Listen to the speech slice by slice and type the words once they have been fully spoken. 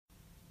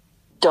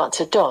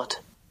...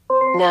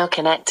 Now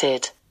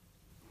connected.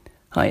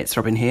 Hi, it's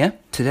Robin here.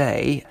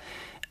 Today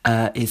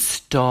is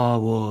Star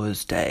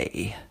Wars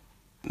Day.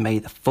 May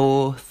the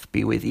 4th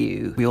be with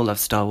you. We all love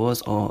Star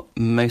Wars, or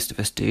most of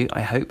us do,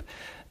 I hope.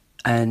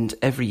 And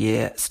every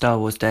year, Star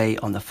Wars Day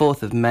on the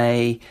 4th of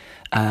May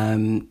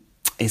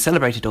is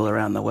celebrated all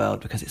around the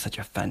world because it's such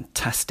a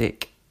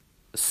fantastic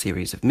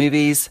series of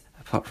movies,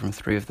 apart from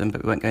 3 of them,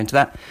 but we won't go into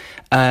that.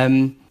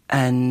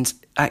 And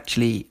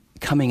actually,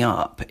 coming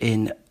up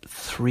in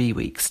 3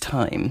 weeks'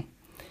 time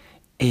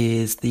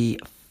is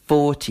the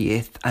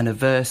 40th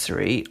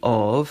anniversary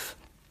of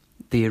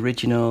the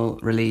original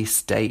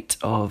release date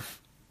of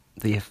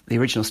the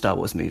original Star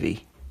Wars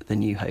movie, The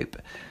New Hope.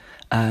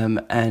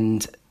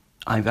 And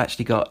I've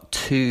actually got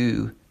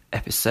 2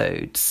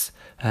 episodes,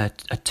 a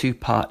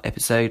 2-part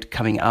episode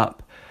coming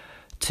up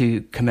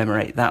to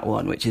commemorate that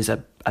one, which is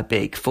a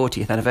big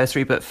 40th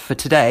anniversary. But for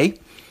today,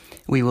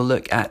 we will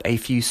look at a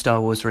few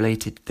Star Wars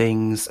related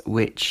things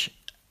which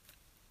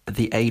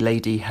the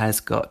A-Lady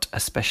has got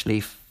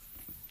especially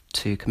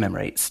to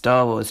commemorate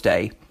Star Wars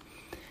Day.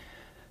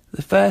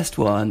 The first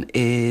one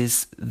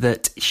is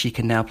that she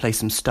can now play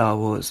some Star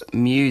Wars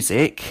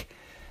music.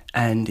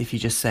 And if you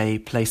just say,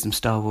 play some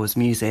Star Wars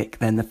music,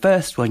 then the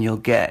first one you'll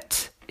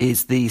get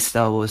is the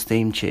Star Wars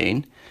theme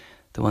tune,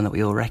 the one that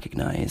we all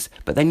recognise.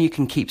 But then you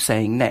can keep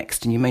saying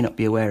next, and you may not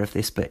be aware of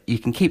this, but you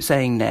can keep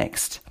saying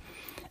next.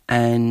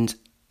 And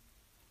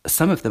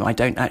some of them I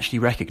don't actually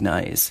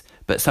recognise,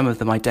 but some of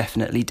them I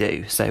definitely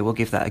do. So we'll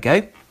give that a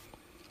go.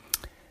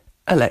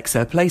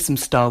 Alexa, play some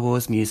Star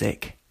Wars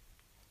music.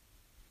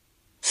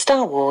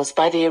 Star Wars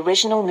by the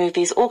Original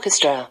Movies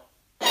Orchestra.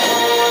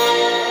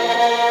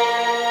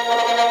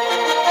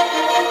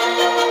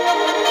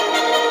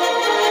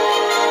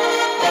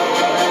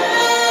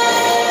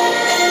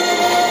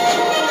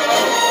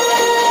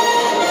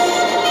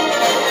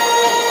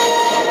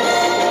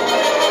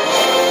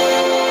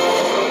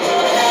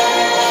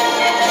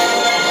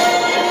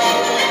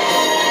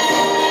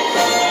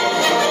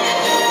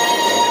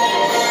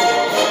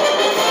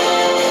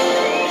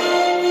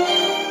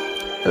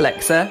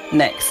 Alexa,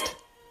 next.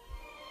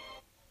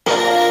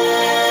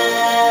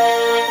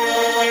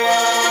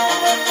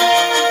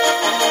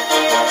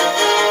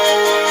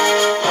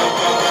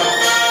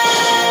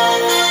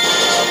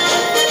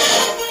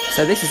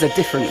 So this is a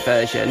different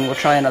version. We'll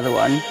try another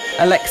one.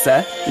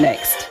 Alexa,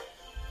 next.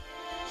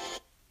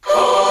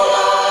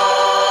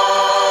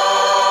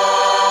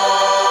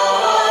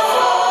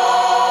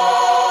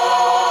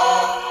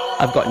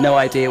 I've got no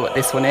idea what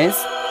this one is.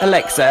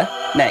 Alexa,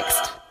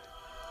 next.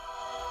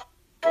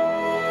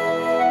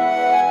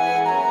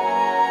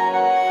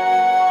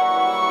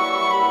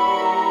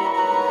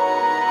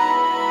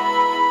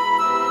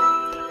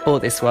 Or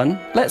this one.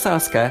 Let's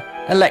ask her.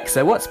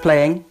 Alexa, what's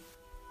playing?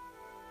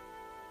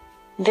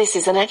 This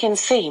is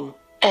Anakin's theme,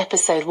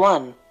 Episode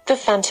 1, The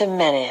Phantom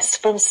Menace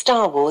from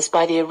Star Wars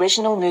by the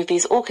Original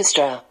Movies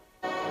Orchestra.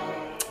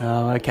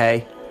 Oh,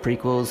 okay.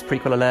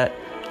 Prequel alert.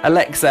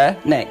 Alexa,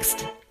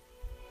 next.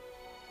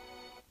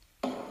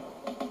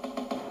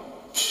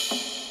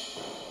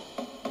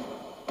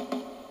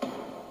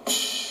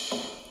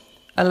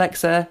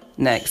 Alexa,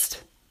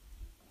 next.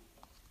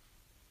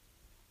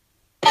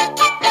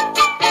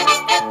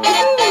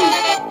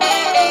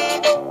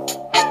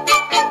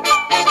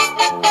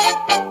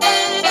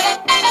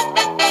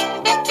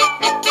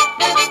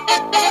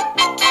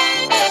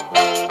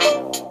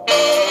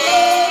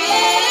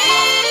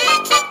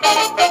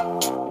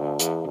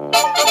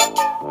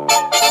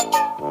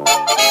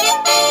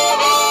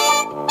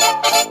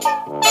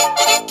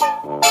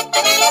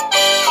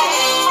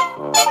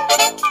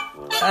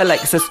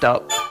 Alexa,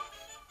 stop.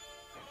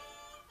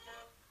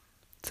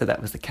 So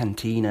that was the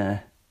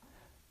Cantina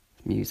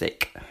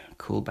music.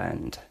 Cool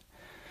band.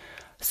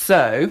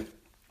 So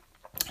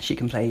she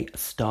can play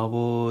Star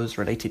Wars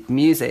related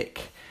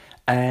music,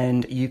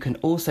 and you can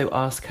also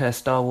ask her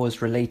Star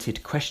Wars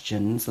related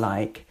questions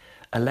like,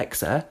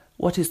 Alexa,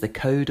 what is the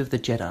code of the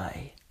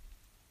Jedi?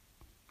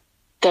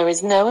 There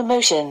is no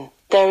emotion,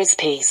 there is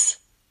peace.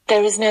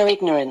 There is no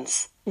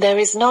ignorance, there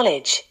is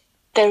knowledge.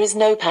 There is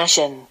no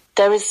passion,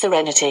 there is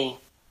serenity.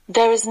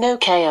 There is no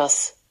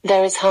chaos,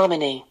 there is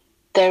harmony.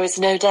 There is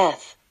no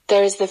death,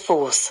 there is the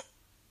Force.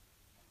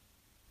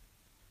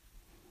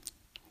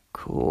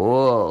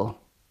 Cool.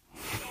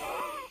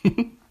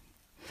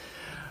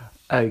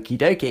 Okie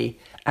dokie.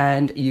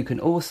 And you can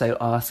also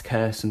ask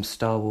her some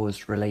Star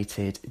Wars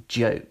related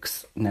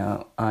jokes.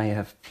 Now, I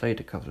have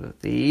played a couple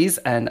of these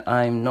and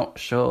I'm not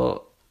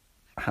sure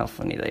how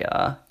funny they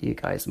are. You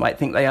guys might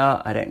think they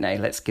are. I don't know.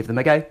 Let's give them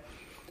a go.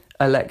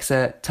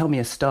 Alexa, tell me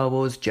a Star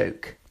Wars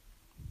joke.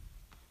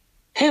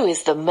 Who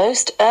is the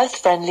most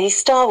Earth-friendly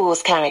Star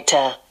Wars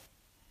character?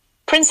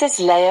 Princess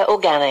Leia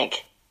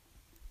Organic.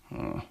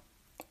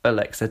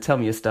 Alexa, tell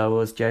me a Star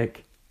Wars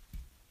joke.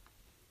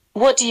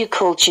 What do you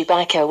call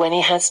Chewbacca when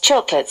he has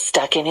chocolate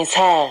stuck in his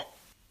hair?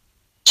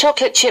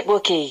 Chocolate chip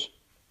Wookie.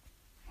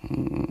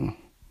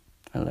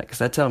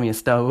 Alexa, tell me a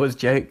Star Wars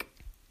joke.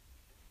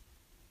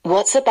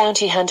 What's a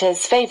bounty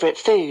hunter's favourite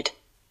food?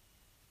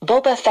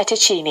 Boba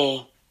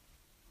fettuccine.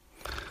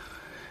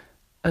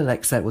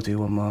 Alexa, we'll do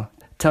one more.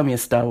 Tell me a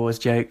Star Wars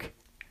joke.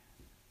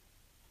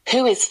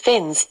 Who is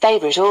Finn's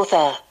favourite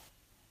author?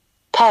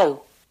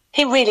 Poe.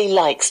 He really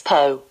likes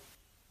Poe.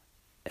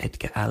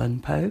 Edgar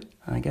Allan Poe,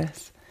 I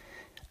guess.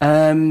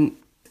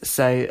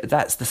 So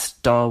that's the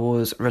Star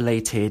Wars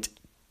related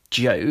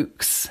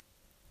jokes.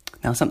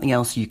 Now, something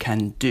else you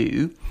can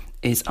do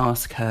is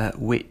ask her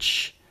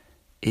which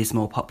is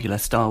more popular,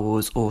 Star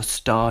Wars or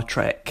Star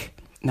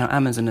Trek. Now,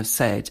 Amazon have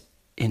said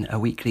in a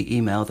weekly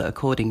email that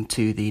according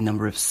to the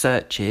number of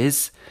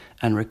searches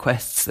and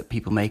requests that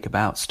people make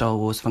about Star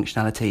Wars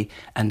functionality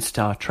and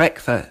Star Trek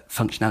for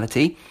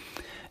functionality,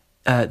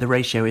 the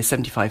ratio is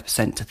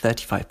 75% to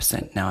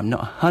 35%. Now, I'm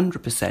not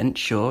 100%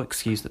 sure,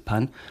 excuse the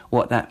pun,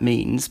 what that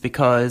means,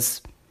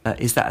 because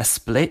is that a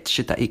split?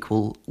 Should that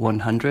equal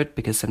 100?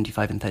 Because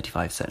 75 and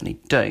 35 certainly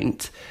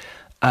don't.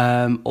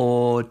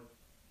 Or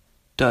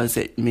does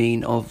it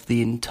mean of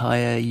the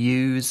entire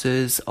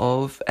users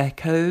of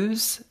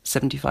Echoes?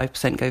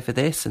 75% go for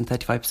this and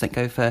 35%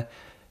 go for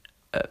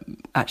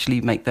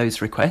actually make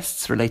those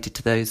requests related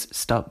to those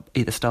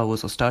either Star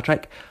Wars or Star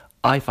Trek?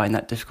 I find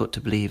that difficult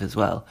to believe as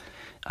well.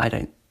 I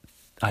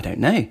don't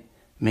know.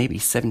 Maybe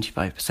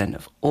 75%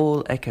 of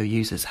all Echo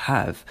users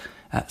have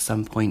at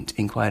some point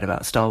inquired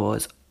about Star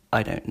Wars.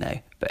 I don't know.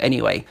 But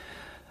anyway,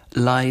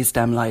 lies,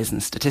 damn lies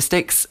and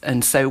statistics.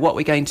 And so what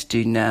we're going to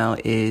do now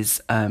is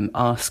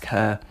ask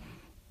her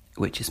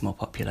which is more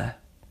popular.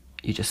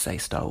 You just say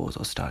Star Wars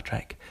or Star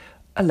Trek.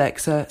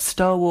 Alexa,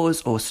 Star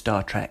Wars or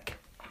Star Trek?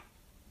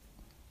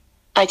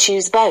 I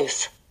choose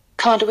both.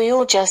 Can't we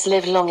all just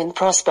live long and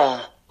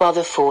prosper while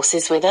the Force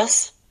is with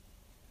us?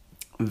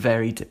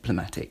 Very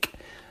diplomatic.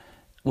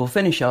 We'll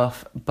finish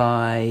off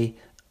by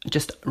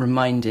just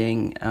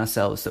reminding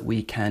ourselves that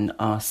we can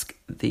ask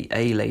the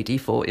A-lady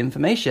for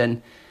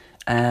information.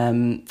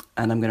 And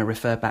I'm going to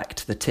refer back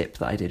to the tip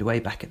that I did way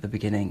back at the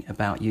beginning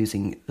about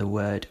using the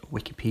word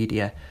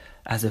Wikipedia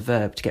as a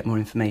verb to get more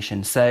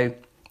information. So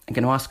I'm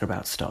going to ask her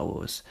about Star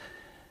Wars.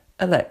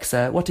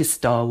 Alexa, what is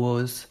Star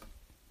Wars?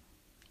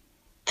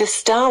 The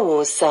Star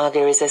Wars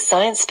saga is a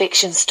science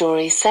fiction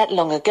story set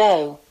long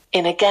ago,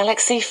 in a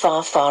galaxy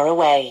far, far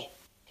away.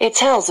 It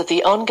tells of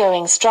the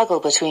ongoing struggle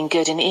between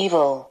good and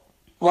evil.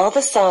 While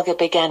the saga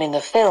began in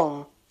the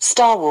film,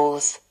 Star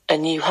Wars, A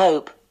New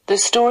Hope, the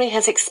story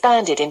has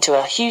expanded into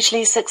a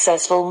hugely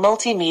successful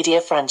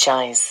multimedia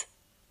franchise.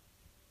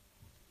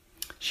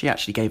 She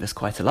actually gave us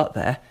quite a lot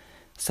there.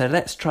 So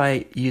let's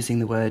try using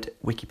the word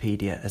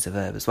Wikipedia as a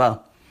verb as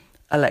well.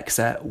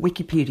 Alexa,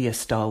 Wikipedia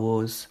Star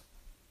Wars.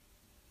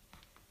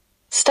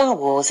 Star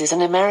Wars is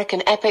an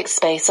American epic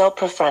space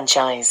opera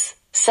franchise,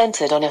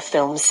 centered on a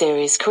film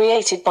series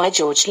created by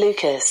George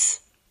Lucas.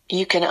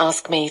 You can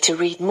ask me to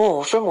read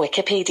more from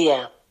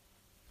Wikipedia.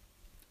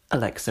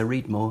 Alexa,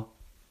 read more.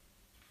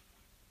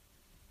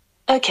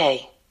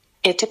 Okay.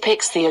 It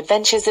depicts the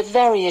adventures of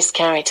various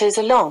characters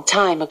a long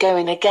time ago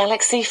in a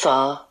galaxy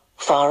far,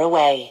 far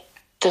away.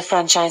 The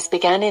franchise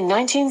began in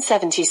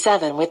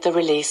 1977 with the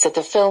release of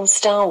the film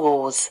Star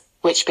Wars,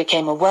 which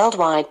became a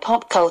worldwide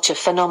pop culture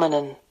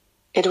phenomenon.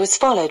 It was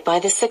followed by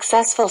the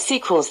successful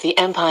sequels The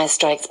Empire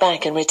Strikes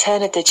Back and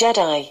Return of the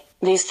Jedi.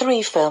 These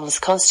three films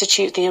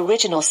constitute the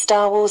original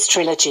Star Wars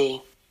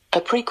trilogy. A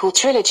prequel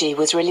trilogy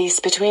was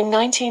released between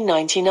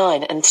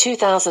 1999 and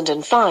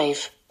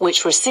 2005,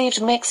 which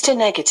received mixed to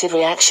negative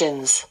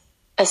reactions.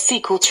 A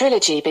sequel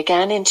trilogy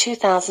began in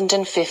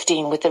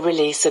 2015 with the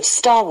release of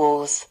Star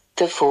Wars: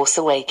 The Force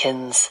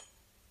Awakens.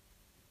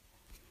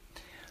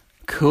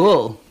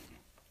 Cool.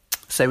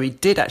 So we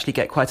did actually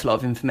get quite a lot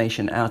of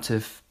information out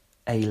of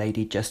a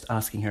lady just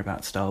asking her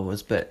about Star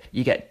Wars, but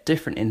you get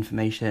different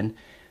information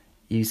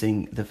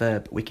using the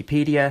verb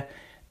Wikipedia,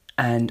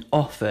 and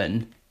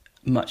often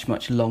much,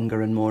 much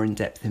longer and more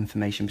in-depth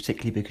information,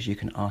 particularly because you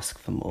can ask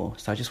for more.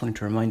 So I just wanted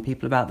to remind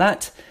people about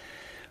that.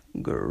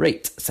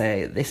 Great.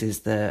 So this is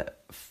the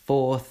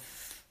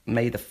 4th,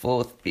 May the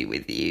 4th be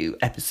with you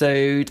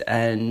episode,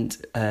 and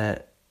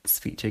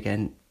speak to you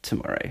again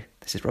tomorrow.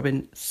 This is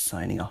Robin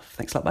signing off.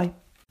 Thanks a lot, bye.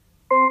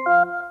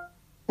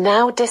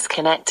 Now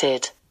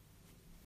disconnected.